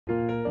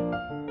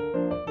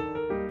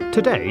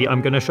Today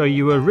I'm going to show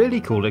you a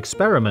really cool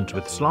experiment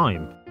with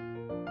slime.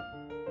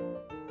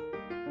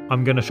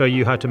 I'm going to show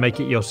you how to make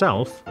it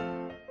yourself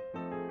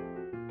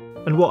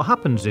and what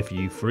happens if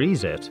you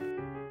freeze it.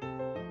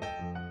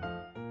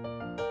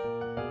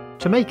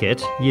 To make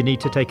it, you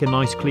need to take a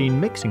nice clean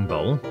mixing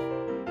bowl.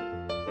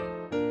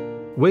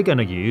 We're going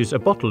to use a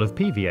bottle of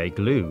PVA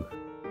glue.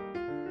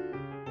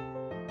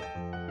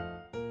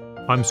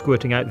 I'm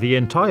squirting out the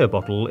entire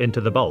bottle into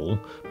the bowl,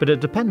 but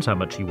it depends how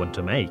much you want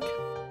to make.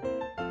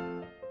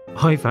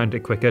 I found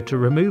it quicker to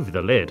remove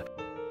the lid,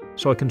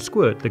 so I can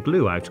squirt the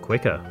glue out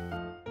quicker.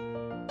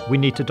 We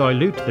need to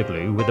dilute the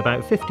glue with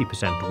about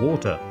 50%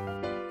 water,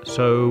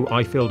 so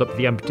I filled up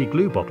the empty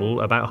glue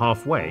bottle about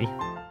halfway,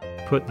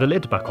 put the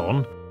lid back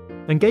on,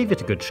 and gave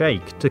it a good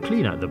shake to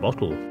clean out the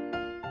bottle.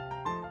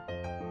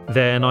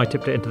 Then I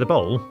tipped it into the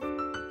bowl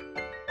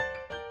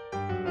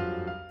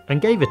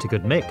and gave it a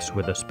good mix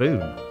with a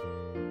spoon.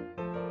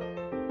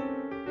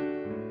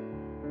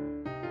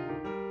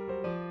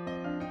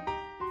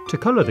 To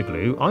colour the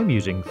glue, I'm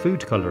using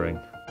food colouring,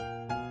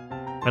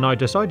 and I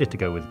decided to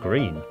go with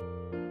green.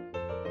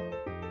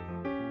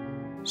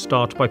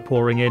 Start by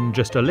pouring in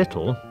just a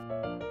little,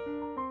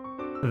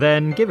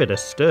 then give it a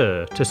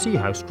stir to see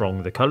how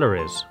strong the colour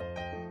is.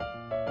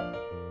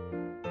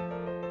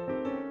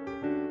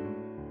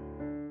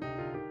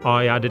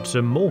 I added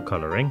some more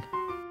colouring,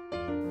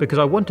 because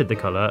I wanted the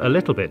colour a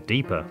little bit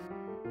deeper.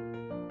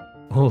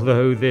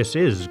 Although this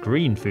is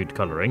green food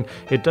colouring,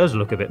 it does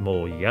look a bit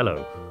more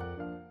yellow.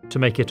 To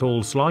make it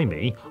all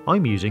slimy,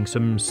 I'm using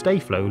some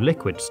Stay-Flow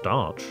liquid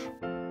starch.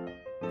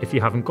 If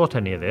you haven't got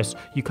any of this,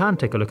 you can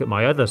take a look at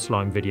my other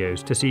slime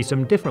videos to see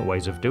some different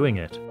ways of doing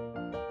it.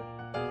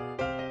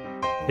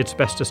 It's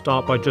best to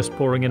start by just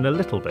pouring in a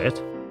little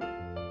bit,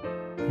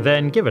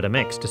 then give it a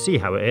mix to see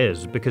how it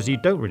is, because you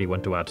don't really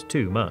want to add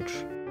too much.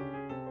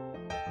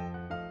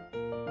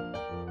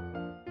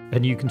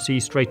 And you can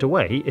see straight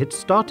away it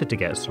started to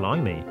get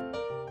slimy.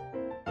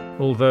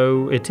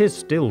 Although it is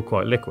still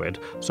quite liquid,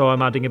 so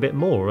I'm adding a bit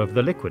more of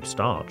the liquid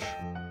starch.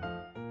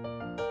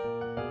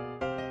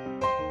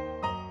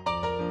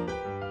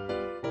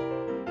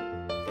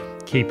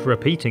 Keep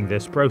repeating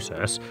this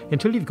process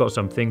until you've got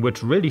something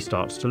which really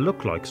starts to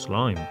look like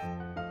slime.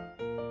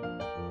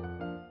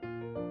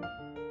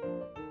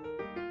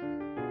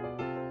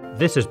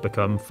 This has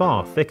become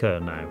far thicker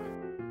now.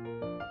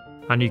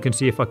 And you can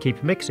see if I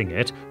keep mixing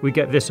it, we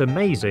get this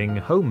amazing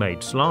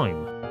homemade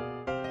slime.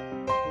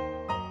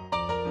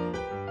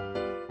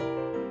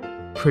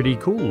 Pretty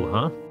cool,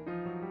 huh?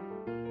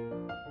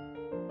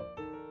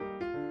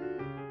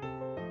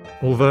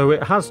 Although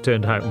it has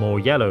turned out more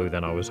yellow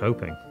than I was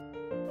hoping.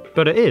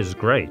 But it is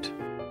great.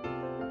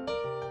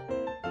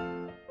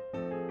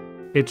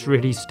 It's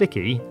really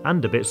sticky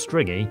and a bit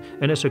stringy,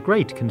 and it's a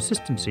great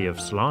consistency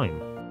of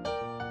slime.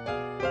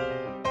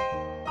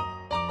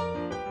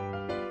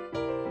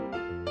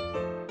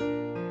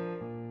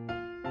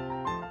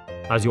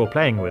 As you're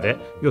playing with it,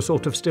 you're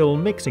sort of still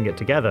mixing it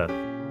together.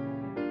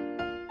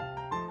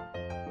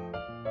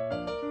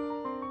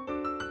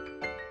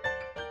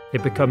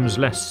 It becomes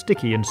less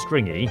sticky and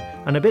stringy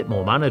and a bit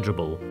more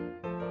manageable.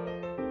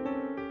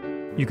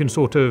 You can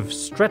sort of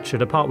stretch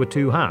it apart with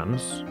two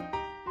hands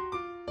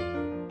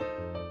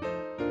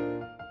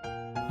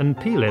and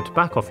peel it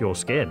back off your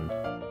skin.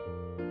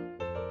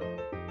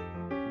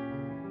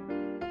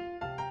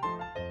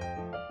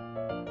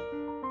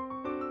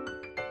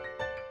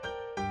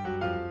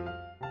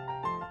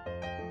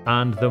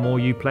 And the more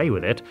you play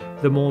with it,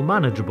 the more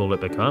manageable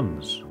it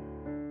becomes.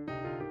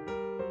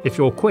 If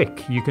you're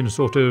quick, you can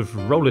sort of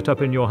roll it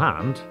up in your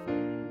hand,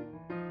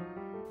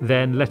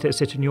 then let it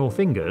sit in your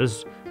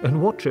fingers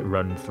and watch it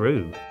run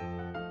through.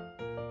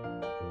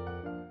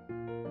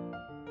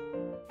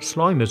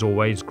 Slime is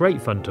always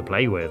great fun to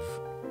play with.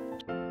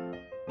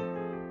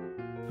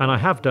 And I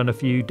have done a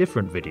few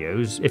different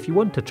videos if you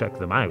want to check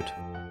them out.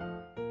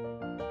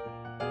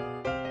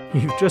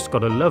 You've just got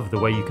to love the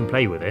way you can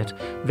play with it,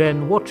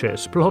 then watch it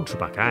splodge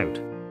back out.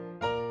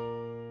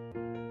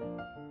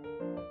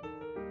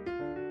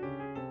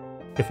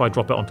 If I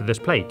drop it onto this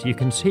plate, you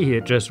can see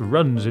it just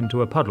runs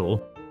into a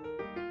puddle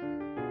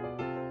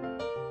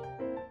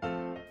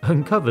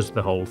and covers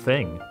the whole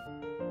thing.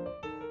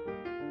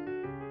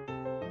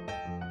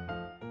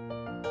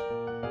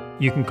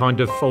 You can kind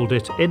of fold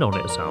it in on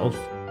itself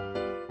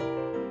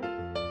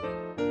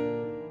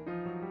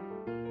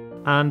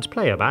and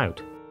play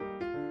about.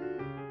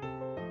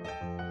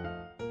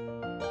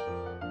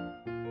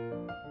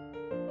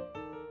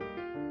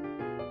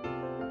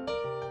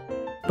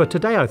 But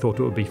today I thought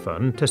it would be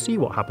fun to see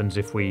what happens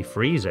if we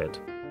freeze it.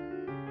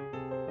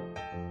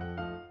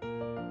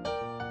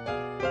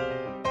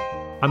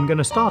 I'm going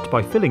to start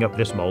by filling up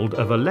this mould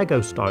of a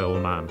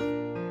Lego-style man.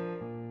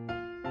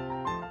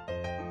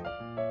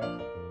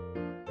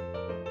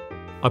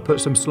 I put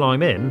some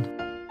slime in,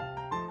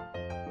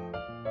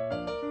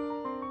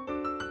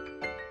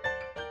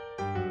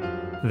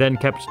 then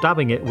kept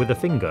dabbing it with a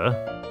finger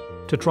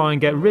to try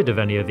and get rid of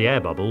any of the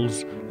air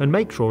bubbles and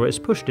make sure it's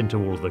pushed into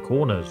all the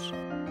corners.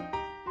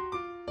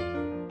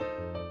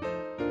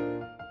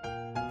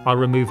 I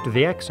removed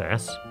the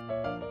excess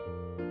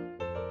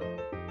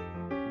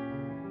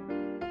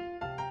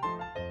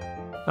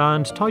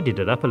and tidied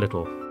it up a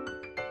little.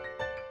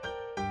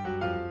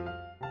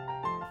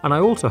 And I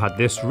also had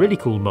this really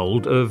cool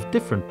mould of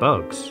different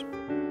bugs.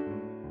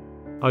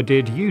 I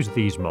did use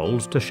these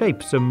moulds to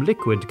shape some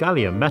liquid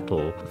gallium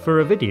metal for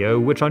a video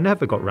which I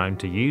never got round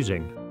to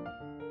using.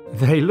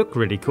 They look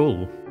really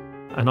cool,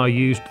 and I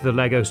used the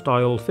Lego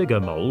style figure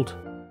mould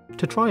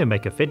to try and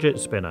make a fidget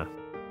spinner.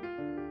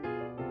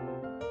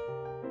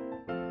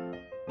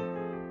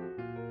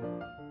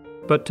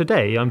 But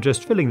today I'm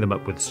just filling them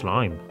up with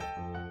slime.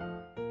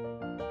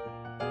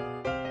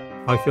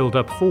 I filled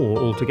up 4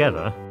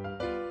 altogether,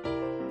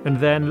 and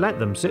then let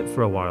them sit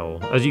for a while.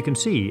 As you can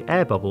see,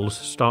 air bubbles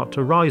start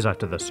to rise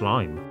out of the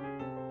slime.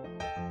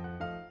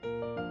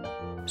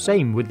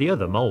 Same with the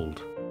other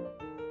mould.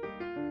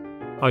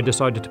 I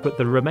decided to put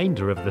the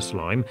remainder of the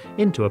slime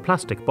into a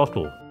plastic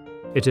bottle.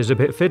 It is a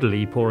bit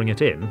fiddly pouring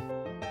it in,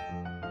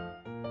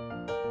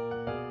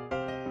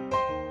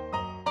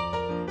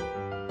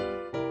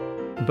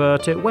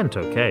 but it went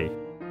okay.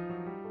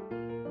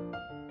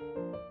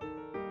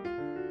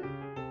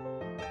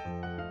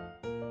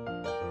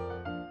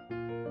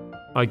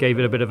 I gave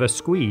it a bit of a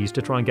squeeze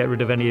to try and get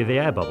rid of any of the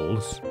air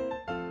bubbles,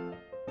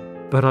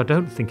 but I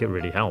don't think it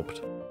really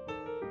helped.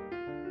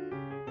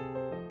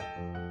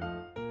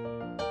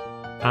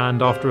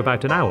 And after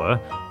about an hour,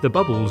 the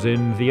bubbles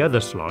in the other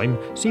slime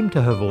seem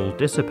to have all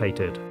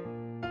dissipated.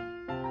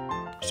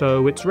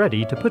 So it's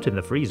ready to put in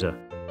the freezer.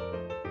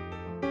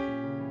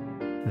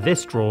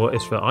 This drawer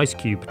is for ice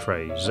cube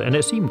trays, and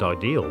it seemed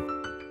ideal.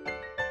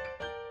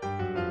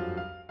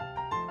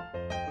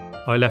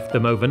 I left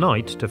them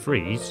overnight to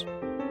freeze,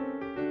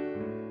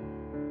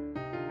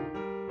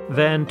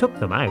 then took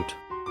them out.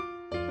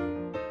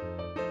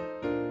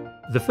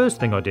 The first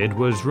thing I did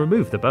was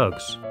remove the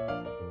bugs.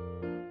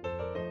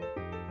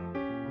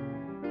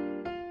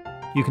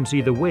 You can see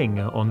the wing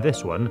on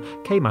this one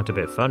came out a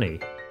bit funny.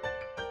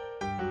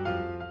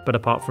 But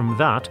apart from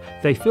that,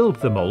 they filled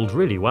the mould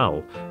really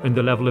well, and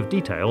the level of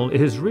detail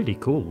is really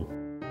cool.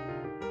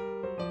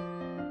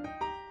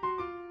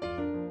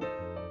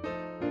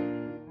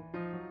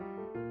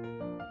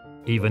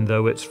 Even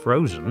though it's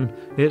frozen,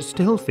 it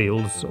still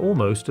feels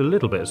almost a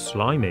little bit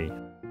slimy.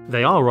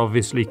 They are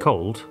obviously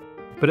cold,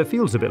 but it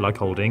feels a bit like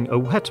holding a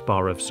wet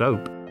bar of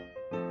soap.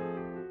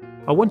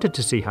 I wanted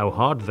to see how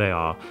hard they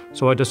are,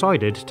 so I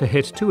decided to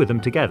hit 2 of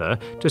them together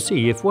to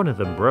see if one of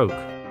them broke.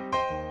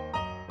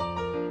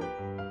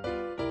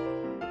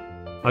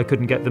 I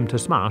couldn't get them to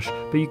smash,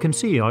 but you can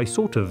see I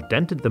sort of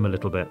dented them a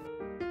little bit.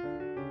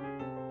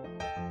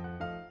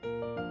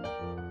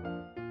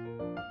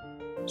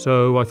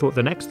 So I thought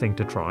the next thing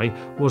to try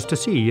was to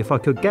see if I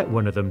could get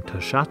one of them to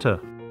shatter.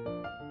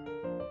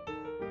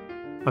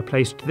 I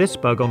placed this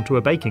bug onto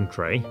a baking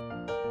tray,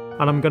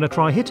 and I'm going to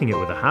try hitting it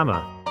with a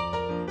hammer.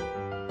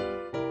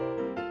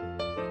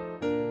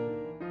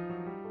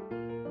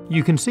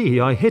 You can see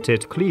I hit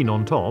it clean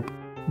on top,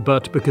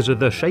 but because of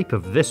the shape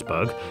of this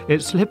bug,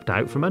 it slipped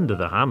out from under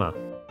the hammer.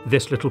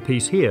 This little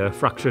piece here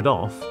fractured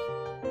off,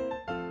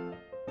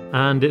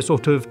 and it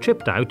sort of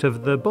chipped out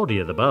of the body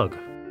of the bug.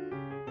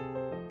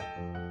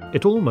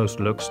 It almost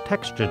looks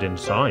textured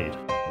inside.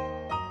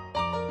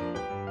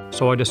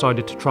 So I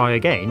decided to try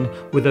again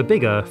with a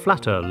bigger,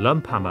 flatter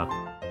lump hammer.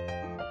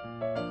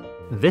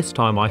 This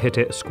time I hit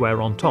it square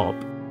on top,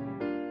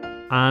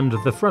 and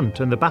the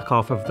front and the back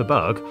half of the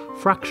bug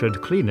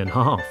fractured clean in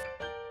half.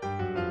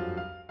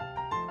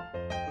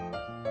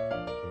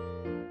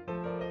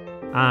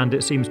 And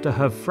it seems to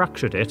have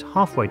fractured it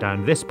halfway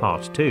down this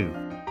part too.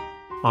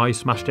 I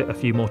smashed it a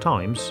few more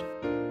times,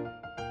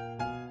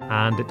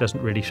 and it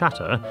doesn't really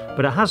shatter,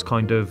 but it has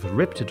kind of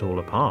ripped it all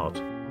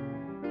apart.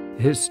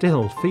 It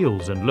still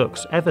feels and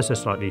looks ever so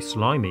slightly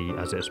slimy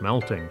as it's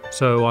melting,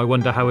 so I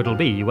wonder how it'll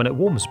be when it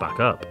warms back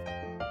up.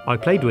 I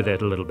played with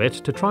it a little bit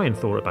to try and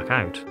thaw it back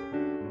out,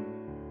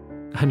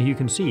 and you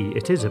can see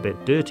it is a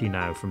bit dirty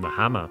now from the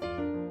hammer.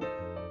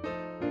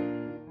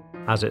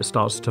 As it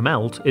starts to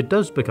melt, it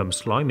does become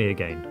slimy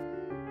again,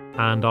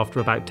 and after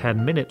about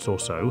 10 minutes or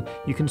so,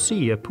 you can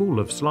see a pool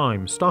of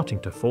slime starting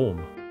to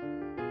form.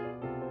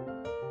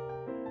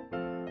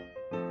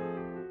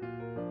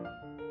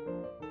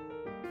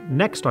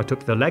 Next I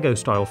took the Lego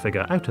style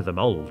figure out of the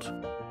mould,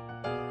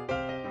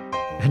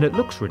 and it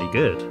looks really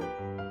good.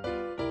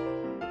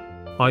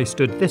 I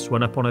stood this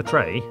one up on a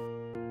tray,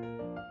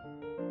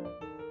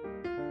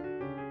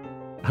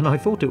 and I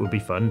thought it would be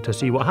fun to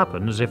see what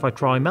happens if I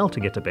try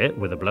melting it a bit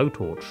with a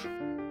blowtorch.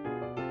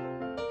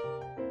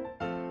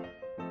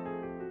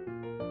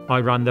 I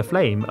ran the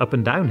flame up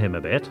and down him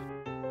a bit,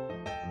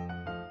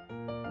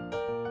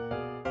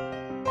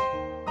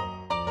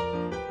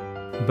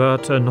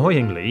 but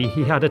annoyingly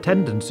he had a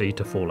tendency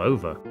to fall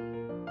over.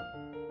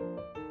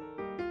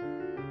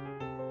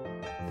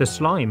 The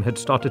slime had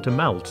started to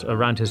melt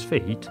around his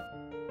feet,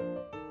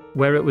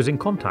 where it was in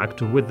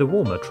contact with the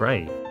warmer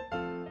tray.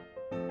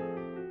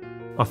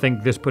 I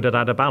think this put it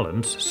out of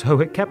balance, so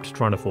it kept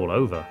trying to fall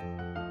over.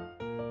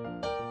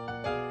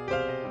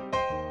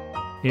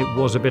 It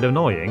was a bit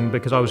annoying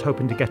because I was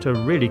hoping to get a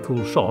really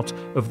cool shot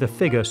of the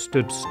figure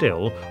stood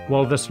still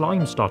while the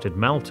slime started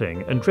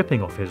melting and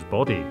dripping off his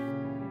body.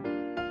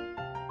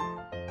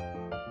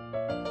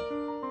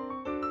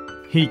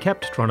 He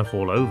kept trying to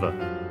fall over,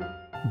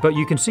 but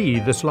you can see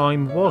the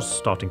slime was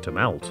starting to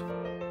melt.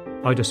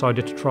 I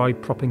decided to try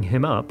propping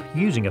him up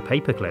using a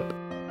paperclip.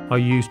 I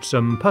used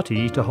some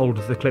putty to hold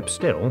the clip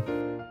still,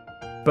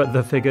 but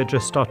the figure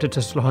just started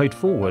to slide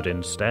forward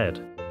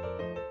instead.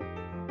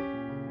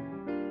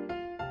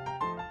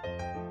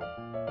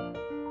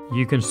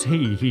 You can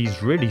see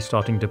he's really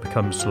starting to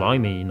become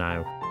slimy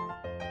now,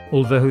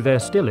 although there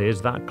still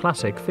is that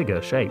classic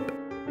figure shape.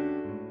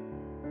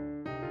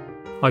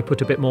 I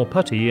put a bit more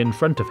putty in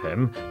front of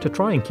him to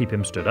try and keep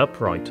him stood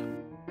upright.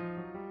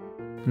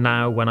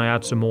 Now when I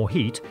add some more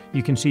heat,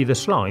 you can see the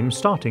slime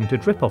starting to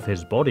drip off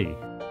his body.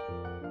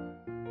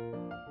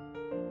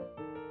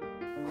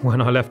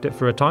 When I left it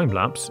for a time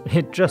lapse,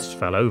 it just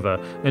fell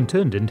over and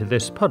turned into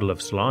this puddle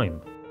of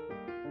slime.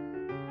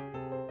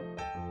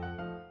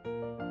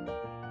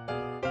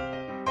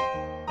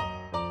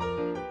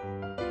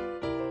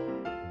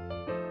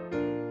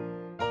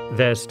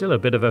 There's still a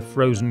bit of a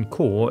frozen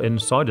core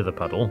inside of the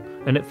puddle,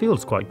 and it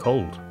feels quite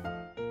cold.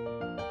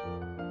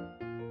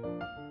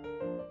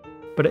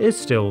 But it is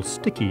still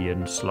sticky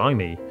and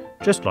slimy,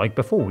 just like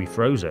before we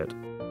froze it.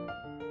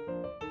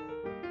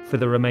 For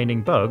the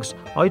remaining bugs,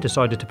 I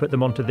decided to put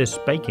them onto this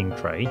baking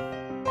tray.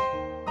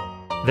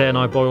 Then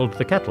I boiled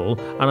the kettle,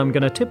 and I'm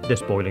going to tip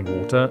this boiling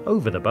water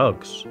over the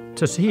bugs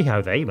to see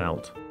how they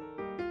melt.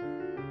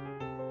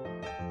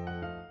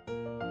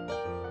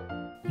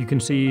 You can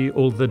see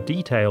all the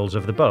details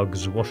of the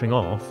bugs washing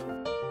off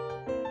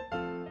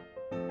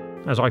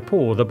as I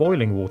pour the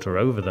boiling water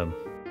over them.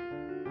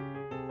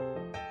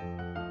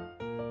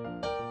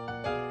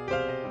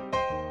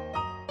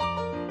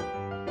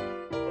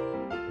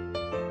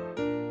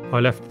 I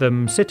left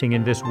them sitting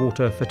in this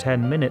water for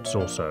 10 minutes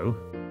or so,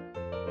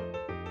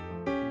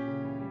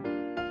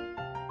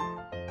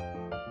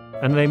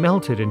 and they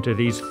melted into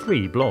these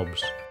 3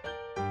 blobs.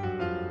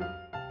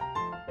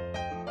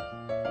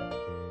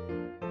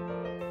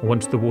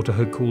 Once the water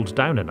had cooled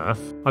down enough,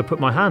 I put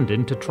my hand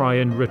in to try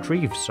and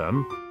retrieve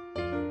some,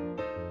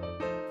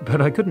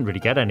 but I couldn't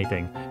really get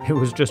anything. It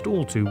was just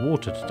all too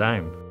watered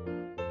down.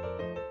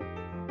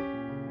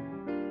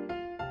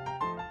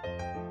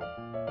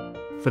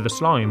 For the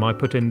slime, I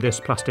put in this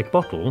plastic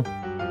bottle.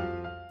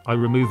 I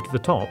removed the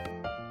top,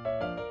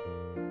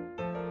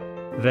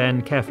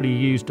 then carefully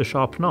used a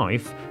sharp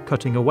knife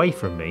cutting away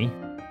from me,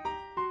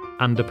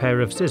 and a pair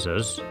of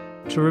scissors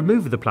to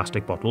remove the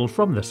plastic bottle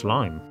from the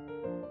slime.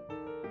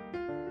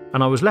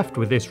 And I was left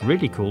with this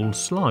really cool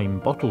slime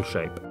bottle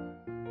shape.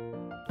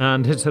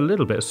 And it's a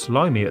little bit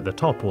slimy at the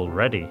top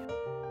already.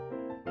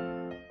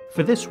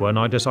 For this one,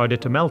 I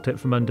decided to melt it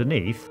from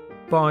underneath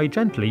by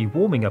gently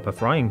warming up a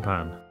frying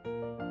pan.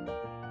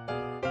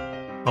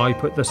 I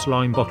put the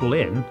slime bottle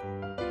in,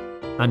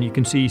 and you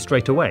can see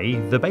straight away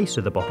the base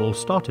of the bottle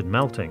started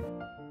melting.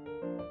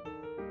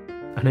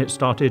 And it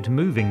started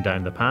moving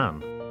down the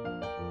pan.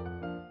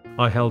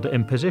 I held it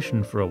in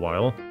position for a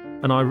while,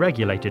 and I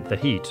regulated the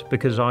heat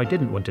because I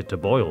didn't want it to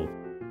boil.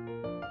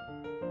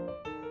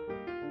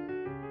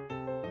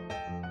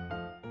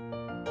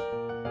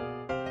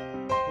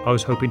 I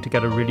was hoping to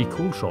get a really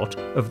cool shot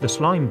of the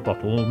slime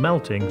bottle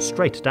melting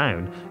straight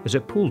down as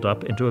it pooled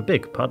up into a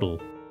big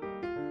puddle.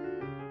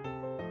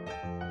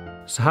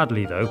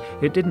 Sadly though,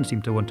 it didn't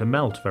seem to want to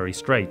melt very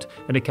straight,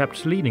 and it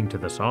kept leaning to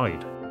the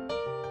side.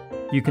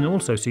 You can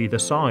also see the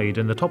side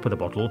and the top of the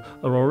bottle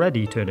are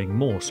already turning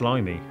more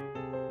slimy.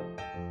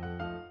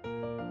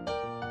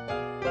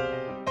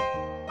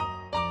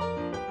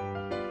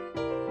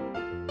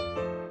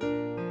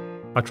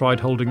 I tried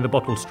holding the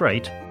bottle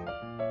straight,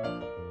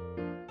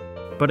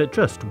 but it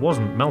just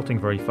wasn't melting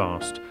very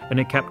fast, and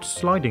it kept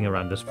sliding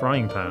around this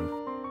frying pan.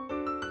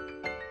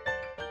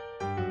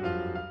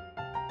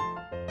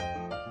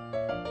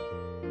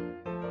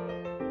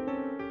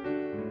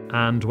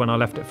 And when I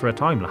left it for a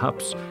time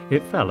lapse,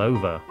 it fell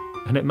over,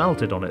 and it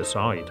melted on its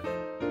side.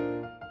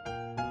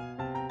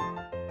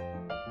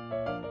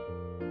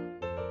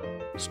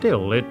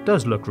 Still, it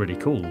does look really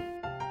cool.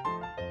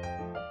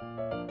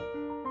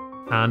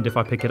 And if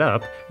I pick it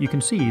up, you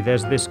can see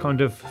there's this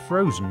kind of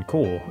frozen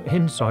core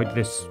inside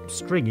this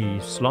stringy,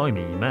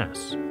 slimy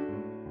mess.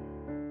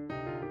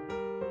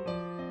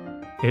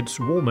 It's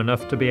warm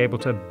enough to be able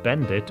to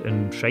bend it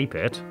and shape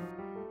it.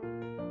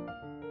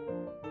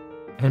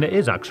 And it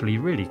is actually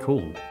really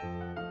cool.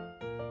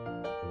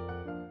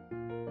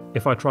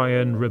 If I try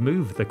and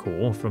remove the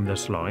core from the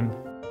slime,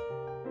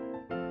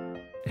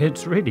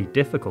 it's really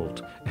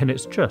difficult, and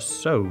it's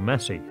just so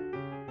messy.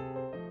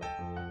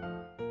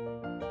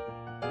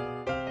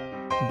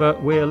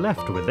 But we're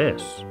left with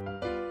this.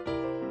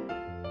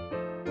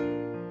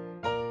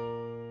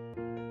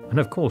 And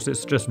of course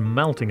it's just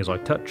melting as I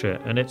touch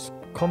it, and it's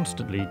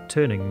constantly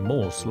turning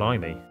more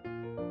slimy.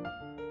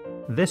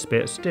 This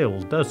bit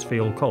still does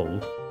feel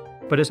cold,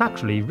 but it's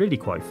actually really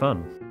quite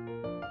fun.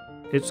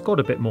 It's got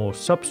a bit more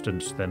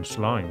substance than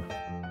slime.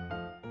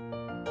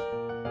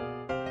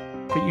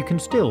 but you can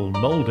still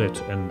mould it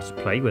and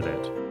play with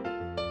it.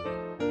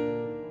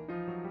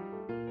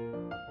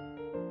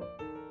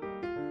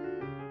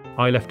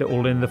 I left it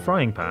all in the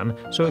frying pan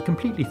so it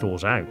completely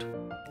thaws out.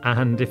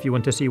 And if you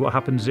want to see what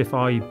happens if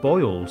I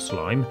boil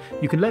slime,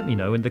 you can let me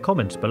know in the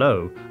comments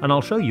below, and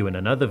I'll show you in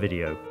another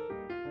video.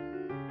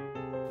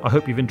 I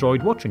hope you've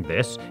enjoyed watching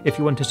this. If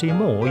you want to see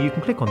more, you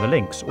can click on the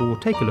links or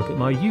take a look at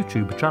my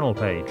YouTube channel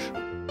page.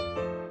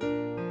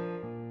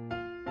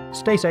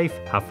 Stay safe,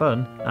 have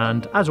fun,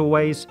 and as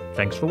always,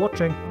 thanks for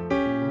watching.